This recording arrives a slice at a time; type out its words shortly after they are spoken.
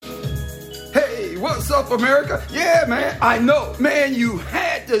what's up, America? Yeah, man, I know. Man, you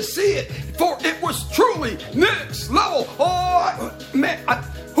had to see it, for it was truly next level. Oh, man,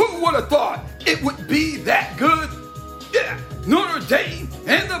 who would have thought it would be that good? Yeah, Notre Dame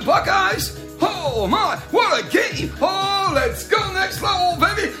and the Buckeyes. Oh, my, what a game. Oh, let's go next level,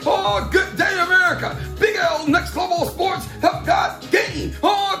 baby. Oh, good day, America. Big L Next Level Sports have got game.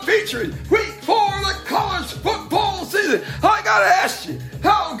 Oh, featuring week 4 of the college football season. I got to ask you,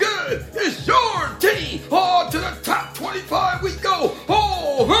 how good is your team? Oh, to the top 25 we go.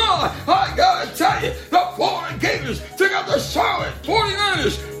 Oh, I got to tell you, the Florida Gators took out the Charlotte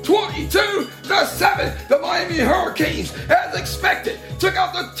 49ers 22-7. The Miami Hurricanes, as expected, took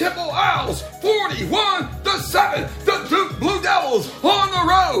out the Temple Owls 41-7. The Duke Blue Devils on the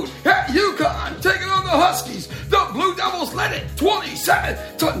road at UConn taking on the Huskies. The Blue Devils led it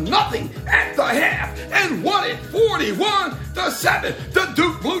 27-0 at the half and won it 41-7. The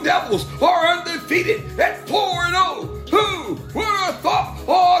Duke Blue Devils are undefeated at 4-0. Who would have thought?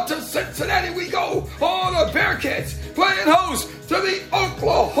 Oh, to Cincinnati we go. Oh, the Bearcats playing host to the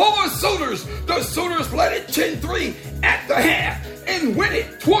Oklahoma Sooners. The Sooners led it 10-3 at the half and win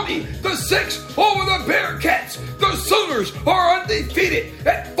it 20-6 over the Bearcats. The Sooners are undefeated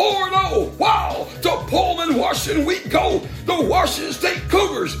at 4-0. Wow, to Pullman, Washington we go. The Washington State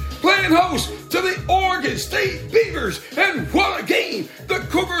Cougars playing host to the Oregon State Beavers, and what a game. The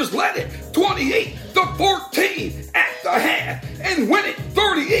Cougars led it 28-14 at the half and win it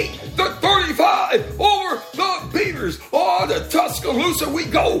 38-35 over the Beavers. Oh, to Tuscaloosa we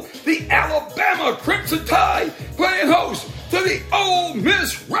go. The Alabama Crimson Tide playing host to the Ole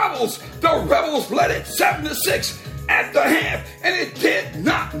Miss Rebels. The Rebels led it 7-6 at the half, and it did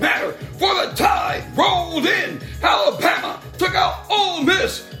not matter, for the Tide rolled in. Alabama took out Ole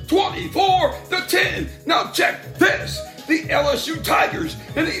Miss 24-10. Now check this. The LSU Tigers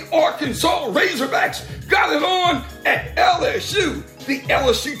and the Arkansas Razorbacks got it on at LSU. The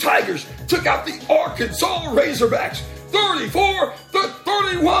LSU Tigers took out the Arkansas Razorbacks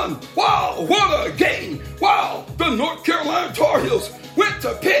 34-31. Wow, what a game. Wow, the North Carolina Tar Heels went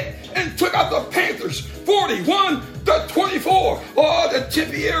to Pitt and took out the Panthers 41-24. Oh, the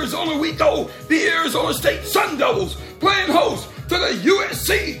Tempe, Arizona we go. The Arizona State Sun Devils playing host to the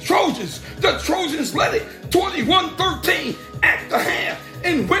USC Trojans. The Trojans led it 21-13 at the half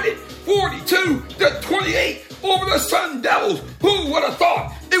and win it 42-28 over the Sun Devils. Who would have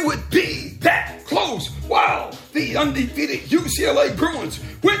thought it would be that close? Wow, the undefeated UCLA Bruins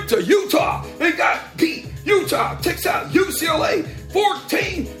went to Utah and got beat. Utah takes out UCLA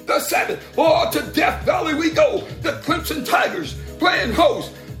 14-7. Oh, to Death Valley we go. The Clemson Tigers playing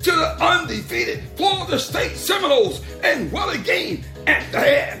host to the undefeated Florida State Seminoles, and what a game at the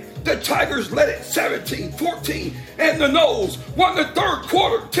half. The Tigers led it 17-14, and the Noles won the third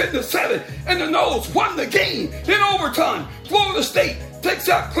quarter 10-7, and the Noles won the game in overtime. Florida State takes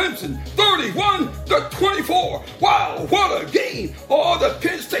out Clemson 31-24. Wow, what a game. Oh, the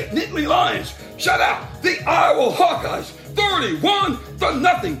Penn State Nittany Lions shut out the Iowa Hawkeyes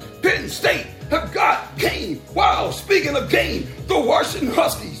 31-0. Penn State have got game. Wow, speaking of game, the Washington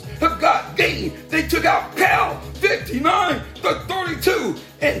Huskies have got game. They took out Cal 59-32,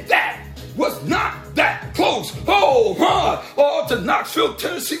 and that was not that close. Oh, my. Oh, to Knoxville,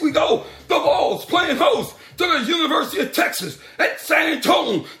 Tennessee we go. The Vols playing host to the University of Texas at San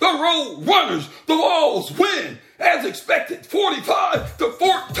Antonio. The Road Runners, the Vols win as expected,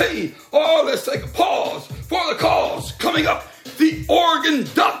 45-14. Oh, let's take a pause for the cause. Coming up, the Oregon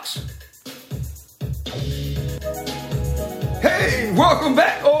Ducks. Hey, welcome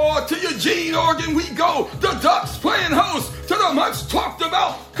back. Oh, to Eugene, Oregon we go. The Ducks playing host to the much talked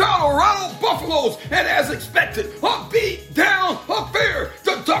about Colorado Buffaloes. And as expected, a beat down affair.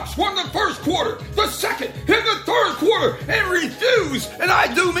 The Ducks won the first quarter, the second, and the third quarter, and refused, and I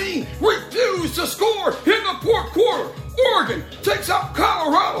do mean refused to score in the fourth quarter. Oregon takes out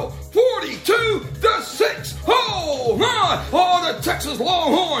Colorado 42-6. Oh, my. Oh, the Texas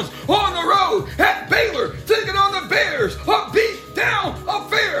Longhorns on the road at Baylor taking on the Bears. A beat down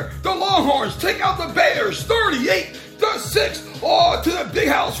affair. The Longhorns take out the Bears 38-6. Oh, to the big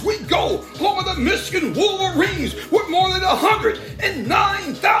house we go. Home of the Michigan Wolverines with more than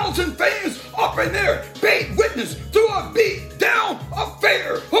 109,000 fans up in there. Paid witness to a beat down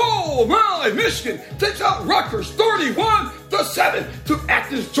affair. Oh, my. Michigan takes out Rutgers 31-7. To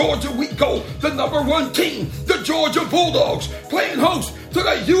Athens, Georgia we go. The number one team, the Georgia Bulldogs, playing host to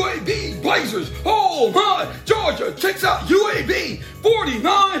the UAB Blazers. Oh, my. Georgia takes out UAB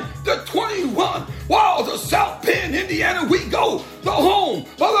 49-21. Wow, to South Bend, Indiana we go. The home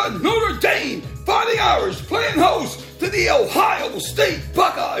of the Notre Dame Fighting Irish playing host to the Ohio State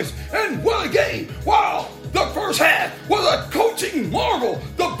Buckeyes and won a game. Wow, the first half was a coaching marvel.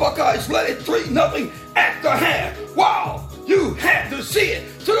 The Buckeyes led it 3-0 at the half. Wow, you had to see it.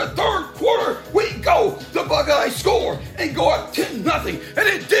 To the third quarter, we go. The Buckeyes score and go up 10-0, and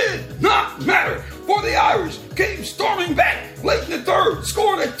it did not matter. For the Irish, came storming back late in the third,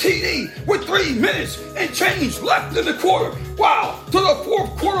 scored a TD with 3 minutes and change left in the quarter. Wow, to the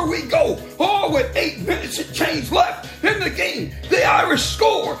fourth quarter we go, all with 8 minutes and change left in the game. The Irish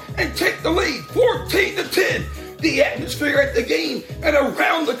score and take the lead 14-10. The atmosphere at the game and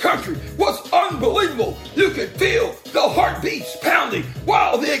around the country was unbelievable. You could feel the heartbeats pounding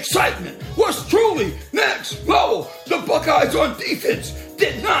while the excitement was truly next level. The Buckeyes on defense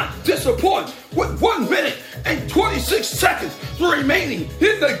did not disappoint. With 1 minute and 26 seconds remaining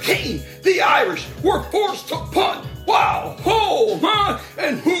in the game, the Irish were forced to punt. Wow, oh my,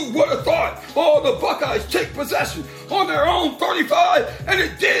 and who would have thought? Oh, the Buckeyes take possession on their own 35, and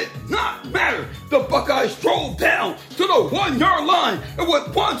it did not matter. The Buckeyes drove down to the 1-yard line, and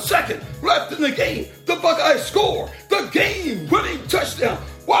with 1 second left in the game, the Buckeyes score the game-winning touchdown.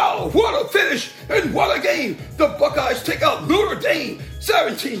 Wow, what a finish and what a game. The Buckeyes take out Notre Dame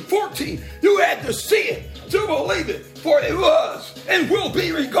 17-14. You had to see it to believe it, for it was and will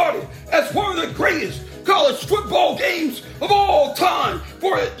be regarded as one of the greatest college football games of all time,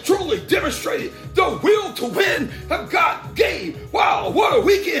 for it truly demonstrated the will to win have got game. Wow, what a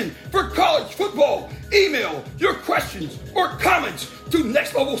weekend for college football. Email your questions or comments to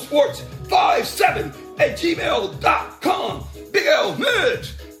nextlevelsports57@gmail.com. Big L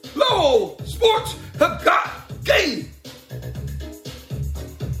Mids, Lowell Sports have got game.